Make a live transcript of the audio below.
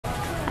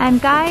And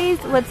guys,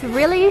 what's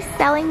really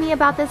selling me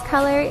about this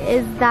color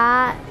is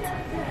that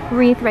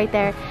wreath right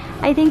there.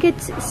 I think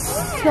it's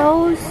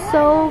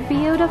so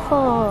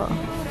beautiful.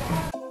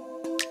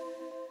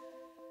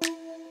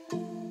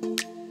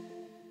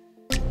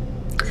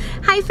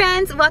 Hi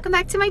friends, welcome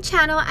back to my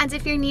channel, and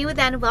if you're new,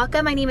 then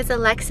welcome. My name is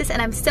Alexis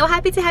and I'm so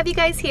happy to have you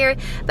guys here.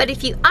 But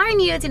if you are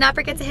new, do not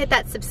forget to hit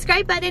that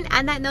subscribe button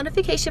and that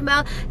notification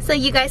bell so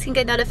you guys can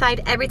get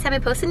notified every time I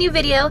post a new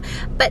video.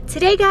 But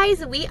today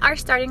guys, we are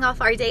starting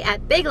off our day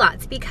at Big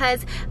Lots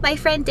because my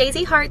friend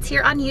Daisy Hearts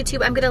here on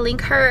YouTube, I'm gonna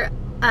link her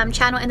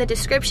channel in the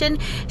description.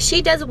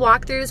 She does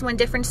walkthroughs when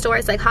different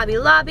stores like Hobby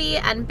Lobby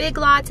and Big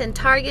Lots and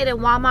Target and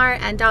Walmart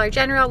and Dollar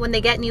General, when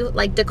they get new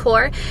like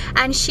decor,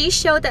 and she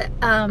showed that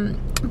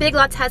Big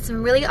Lots has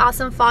some really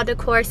awesome fall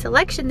decor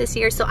selection this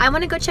year, so I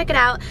want to go check it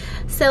out.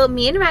 So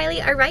me and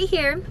Riley are right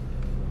here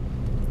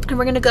and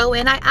we're gonna go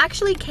in. I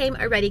actually came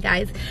already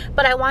guys,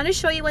 but I want to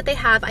show you what they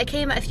have. I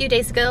came a few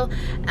days ago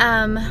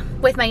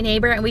with my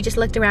neighbor and we just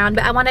looked around,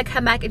 but I want to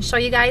come back and show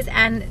you guys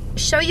and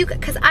show you,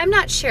 because I'm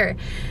not sure.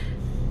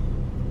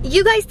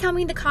 You guys tell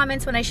me in the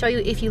comments when I show you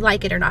if you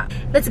like it or not.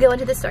 Let's go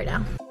into the store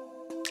now.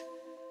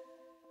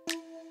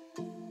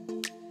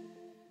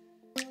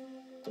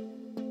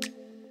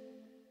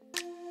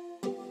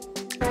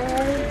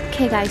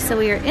 Okay guys, so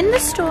we are in the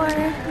store.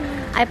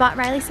 I bought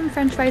Riley some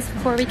french fries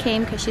before we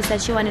came because she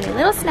said she wanted a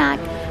little snack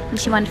and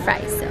she wanted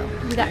fries, so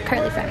we got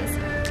curly fries.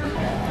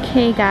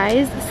 Okay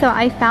guys, so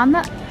I found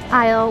the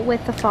aisle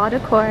with the fall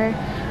decor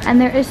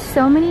and there is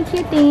so many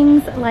cute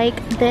things like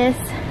this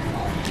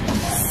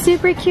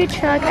super cute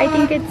truck. I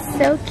think it's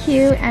so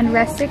cute and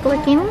rustic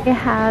looking. They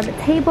have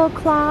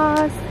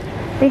tablecloths,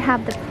 they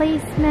have the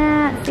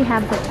placemats, they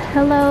have the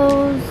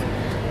pillows,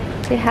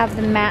 they have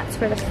the mats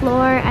for the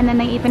floor, and then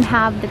they even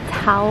have the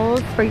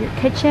towels for your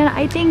kitchen.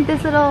 I think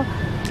this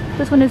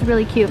one is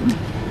really cute.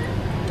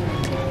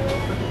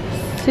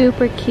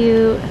 Super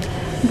cute.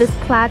 This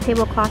plaid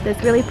tablecloth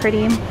is really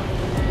pretty.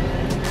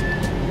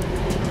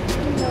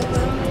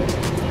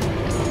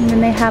 And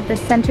then they have the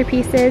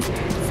centerpieces.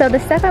 So the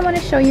stuff I want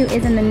to show you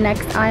is in the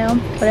next aisle,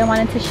 but I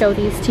wanted to show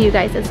these to you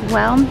guys as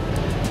well.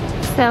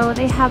 So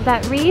they have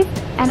that wreath,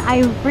 and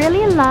I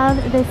really love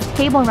this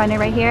table runner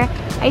right here.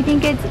 I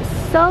think it's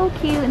so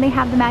cute, and they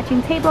have the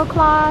matching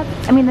tablecloth,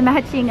 I mean the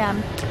matching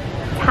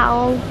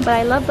towel, but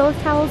I love those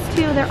towels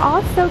too. They're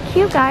all so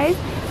cute guys.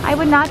 I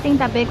would not think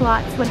that Big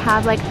Lots would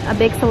have like a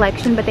big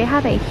selection, but they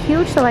have a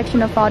huge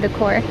selection of fall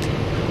decor.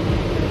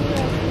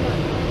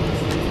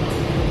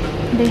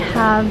 They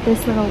have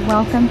this little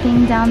welcome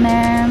thing down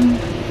there.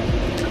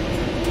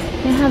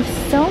 They have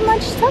so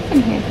much stuff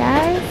in here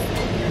guys.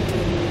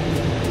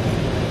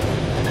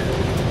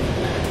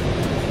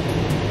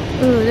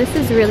 Ooh, this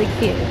is really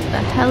cute. The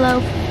Hello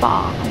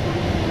Fall.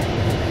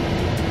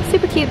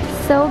 Super cute,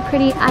 so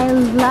pretty. I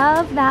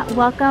love that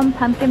welcome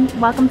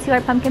to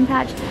our pumpkin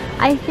patch.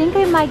 I think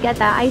I might get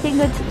that. I think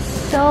it's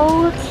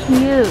so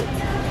cute.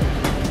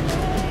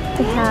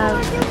 They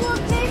have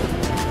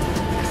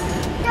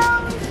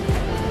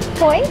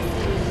toys?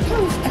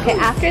 Okay,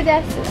 after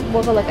this,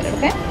 we'll go look at it,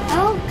 okay?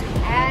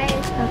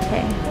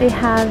 Okay, they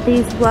have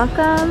these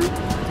welcome.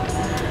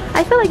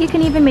 I feel like you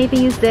can even maybe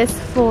use this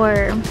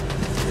for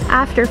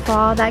after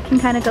fall. That can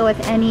kind of go with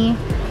any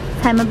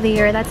time of the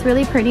year. That's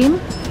really pretty.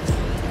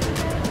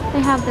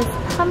 They have this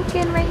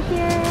pumpkin right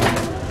here.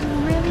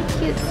 Really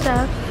cute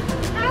stuff.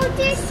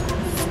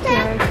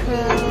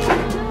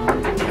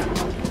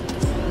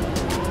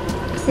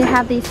 They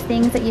have these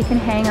things that you can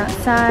hang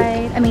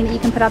outside. I mean, that you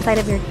can put outside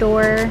of your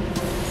door.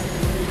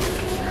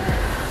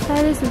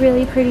 That is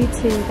really pretty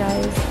too,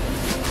 guys.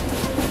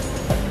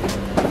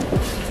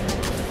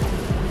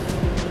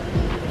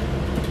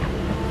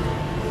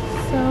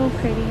 So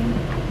pretty.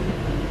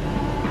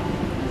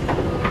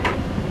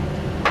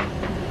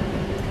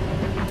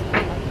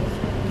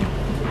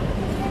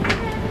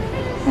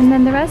 And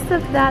then the rest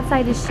of that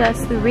side is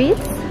just the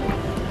wreaths.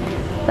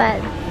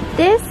 But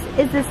this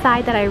is the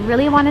side that I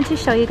really wanted to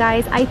show you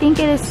guys. I think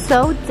it is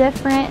so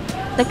different,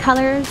 the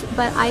colors,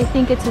 but I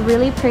think it's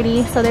really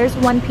pretty. So there's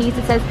one piece,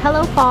 it says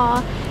Hello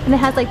Fall, and it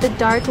has like the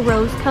dark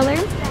rose color.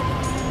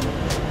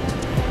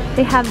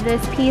 They have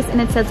this piece and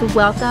it says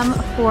welcome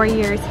for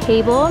your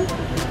table.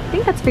 I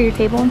think that's for your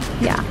table,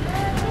 yeah.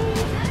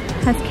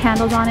 Has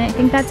candles on it. I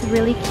think that's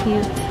really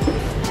cute.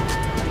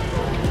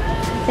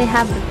 They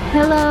have the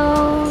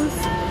pillows,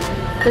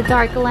 the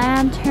dark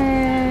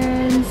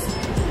lanterns,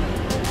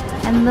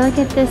 and look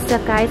at this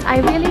stuff guys. I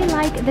really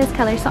like this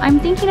color, so I'm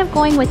thinking of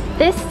going with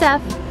this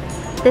stuff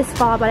this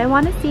fall, but I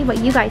want to see what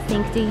you guys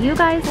think. Do you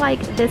guys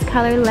like this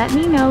color? Let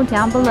me know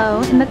down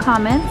below in the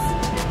comments.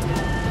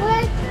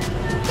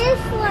 This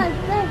one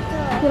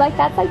better. You like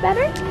that side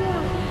better? Yeah.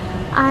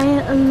 I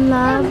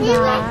love and we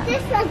that. like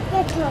this one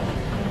better.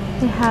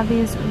 They have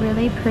these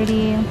really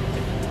pretty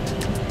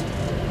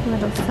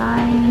little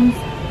signs.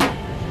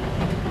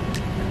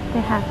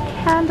 They have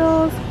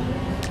candles.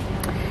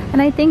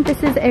 And I think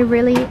this is a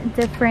really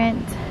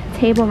different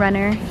table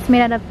runner. It's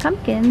made out of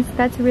pumpkins.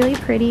 That's really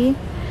pretty.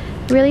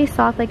 Really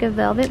soft, like a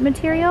velvet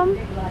material.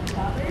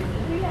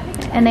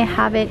 and they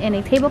have it in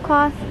a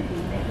tablecloth.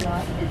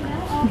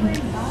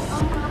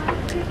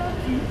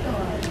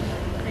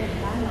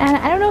 And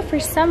I don't know, for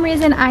some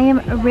reason I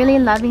am really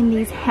loving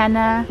these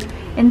henna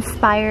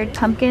inspired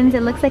pumpkins.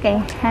 It looks like a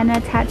henna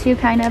tattoo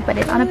kind of, but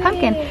it's on a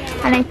pumpkin.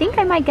 And I think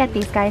I might get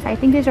these, guys. I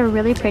think these are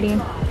really pretty. You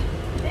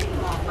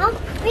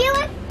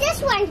want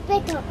this one's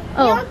better.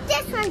 Oh. You want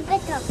this one's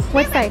better.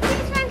 What side?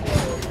 This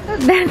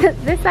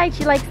one's This side,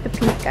 she likes the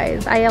pink,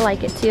 guys. I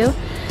like it too.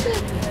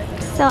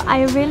 So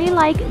I really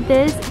like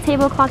this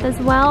tablecloth as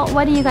well.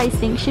 What do you guys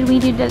think? Should we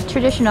do the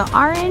traditional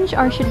orange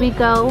or should we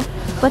go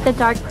with the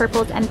dark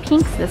purples and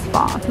pinks this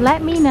fall?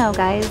 Let me know,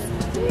 guys.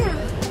 yeah.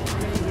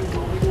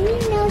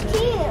 You know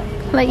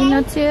too. Let you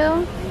know too?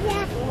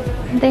 Yeah.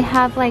 They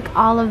have like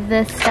all of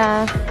this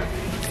stuff.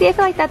 See, I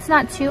feel like that's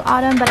not too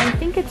autumn, but I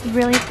think it's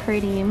really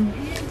pretty.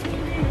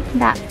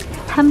 That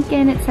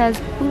pumpkin, it says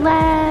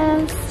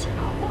blessed.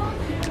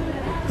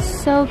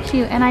 So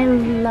cute. And I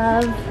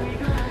love,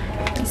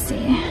 let's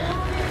see,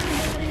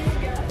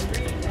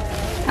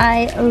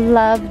 I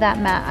love that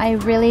mat. I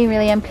really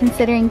am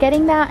considering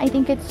getting that. I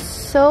think it's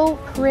so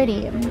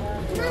pretty. Mommy,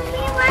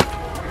 what?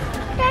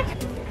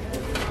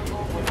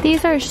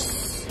 These are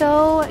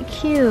so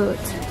cute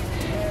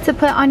to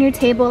put on your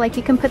table. Like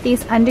you can put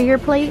these under your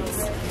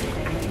plates.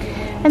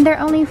 And they're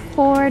only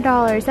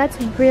 $4. That's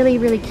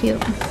really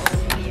cute.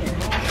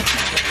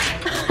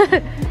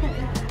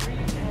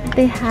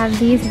 They have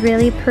these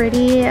really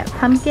pretty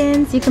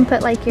pumpkins. You can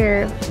put like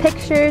your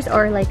pictures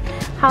or like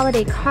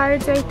holiday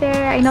cards right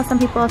there. I know some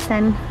people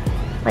send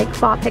like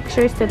fall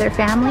pictures to their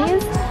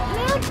families.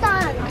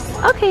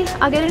 Okay,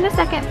 I'll get it in a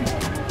second.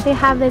 They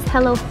have this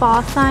Hello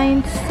Fall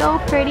sign, so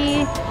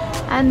pretty.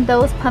 And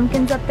those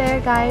pumpkins up there,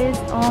 guys,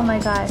 oh my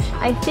gosh.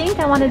 I think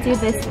I want to do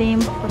this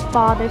theme for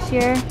fall this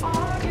year.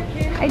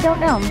 I don't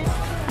know.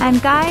 And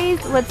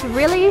guys, what's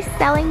really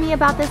selling me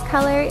about this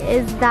color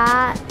is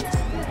that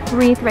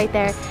wreath right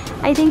there.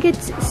 I think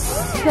it's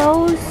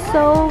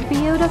so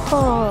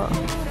beautiful.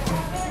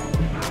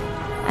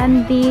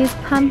 And these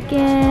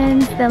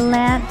pumpkins, the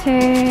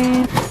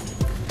lantern,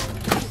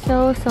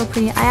 so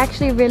pretty. I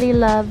actually really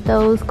love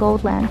those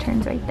gold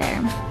lanterns right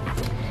there.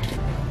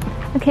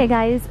 Okay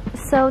guys,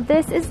 so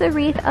this is the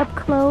wreath up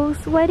close.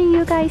 What do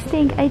you guys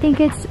think? I think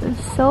it's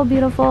so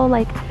beautiful,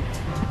 like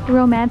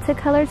romantic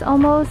colors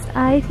almost.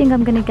 I think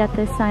I'm gonna get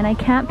this sign. I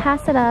can't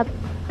pass it up.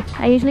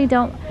 I usually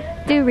don't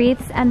do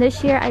wreaths, and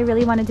this year I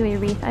really want to do a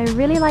wreath. I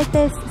really like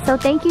this. So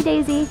thank you,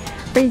 Daisy,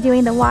 for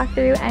doing the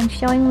walkthrough and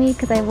showing me,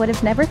 because I would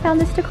have never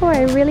found this decor.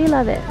 I really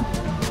love it.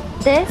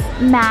 This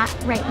mat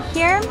right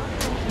here,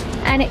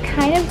 and it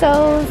kind of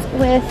goes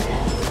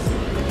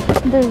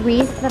with the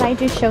wreath that I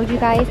just showed you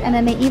guys, and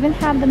then they even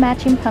have the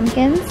matching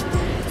pumpkins.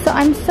 So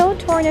I'm so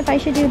torn if I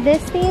should do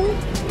this theme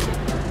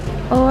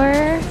or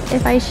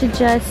if I should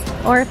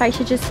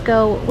just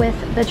go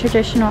with the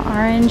traditional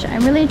orange.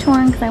 I'm really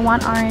torn because I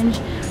want orange,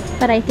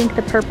 but I think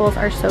the purples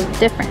are so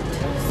different.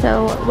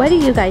 So what do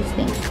you guys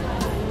think?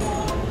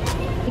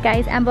 Hey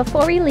guys, and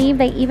before we leave,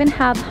 they even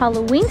have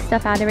Halloween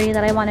stuff out already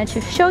that I wanted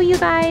to show you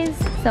guys.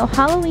 So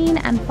Halloween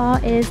and fall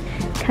is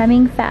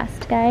coming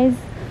fast, guys.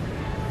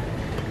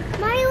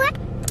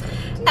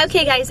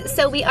 Okay guys,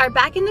 so we are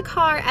back in the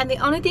car, and the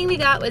only thing we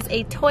got was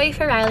a toy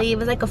for Riley. It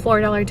was like a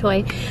 $4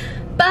 toy.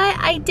 But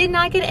I did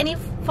not get any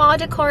fall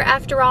decor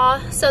after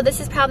all, so this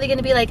is probably going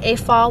to be like a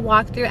fall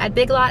walkthrough at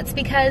Big Lots,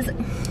 because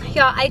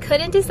y'all, I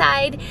couldn't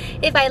decide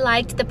if I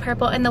liked the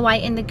purple and the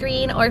white and the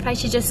green, or if I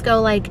should just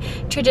go like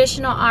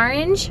traditional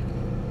orange.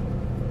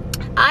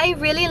 I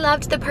really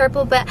loved the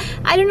purple, but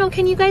I don't know,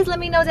 can you guys let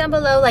me know down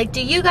below, like,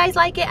 do you guys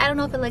like it? I don't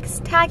know if it looks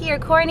tacky or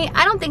corny.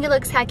 I don't think it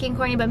looks tacky and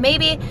corny, but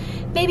maybe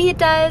it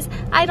does.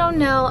 I don't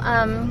know.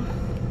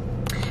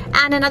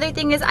 And another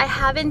thing is, I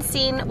haven't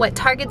seen what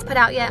Target's put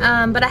out yet,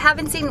 but I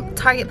haven't seen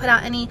Target put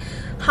out any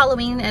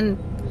Halloween and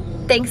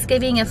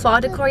Thanksgiving and fall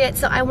decor yet,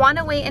 so I want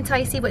to wait until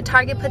I see what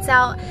Target puts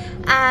out.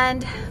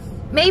 And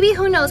maybe,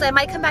 who knows, I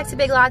might come back to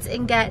Big Lots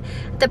and get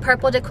the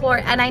purple decor.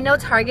 And I know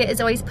Target is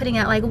always putting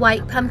out like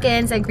white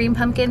pumpkins and green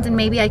pumpkins, and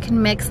maybe I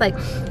can mix like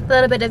a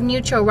little bit of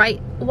neutral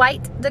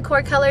white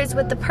decor colors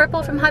with the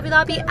purple from Hobby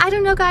Lobby. I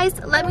don't know, guys,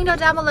 let me know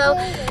down below.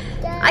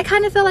 I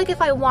kind of feel like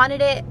if I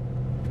wanted it,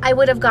 I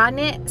would have gotten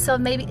it, so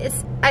maybe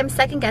I'm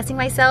second guessing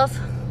myself.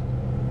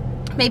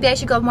 Maybe I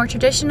should go more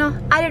traditional.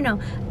 I don't know.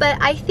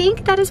 But I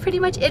think that is pretty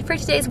much it for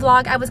today's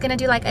vlog. I was going to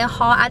do like a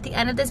haul at the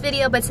end of this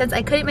video, but since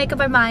I couldn't make up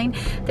my mind,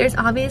 there's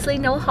obviously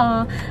no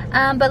haul.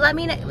 But let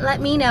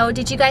me know,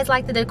 did you guys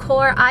like the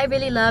decor? I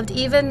really loved,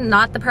 even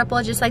not the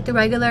purple, just like the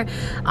regular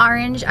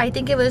orange. I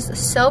think it was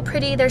so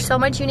pretty. There's so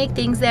much unique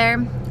things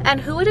there. And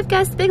who would have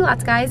guessed Big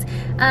Lots, guys?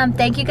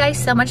 Thank you guys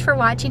so much for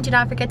watching. Do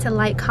not forget to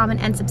like,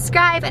 comment, and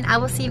subscribe, and I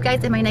will see you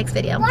guys in my next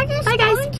video. Bye, guys.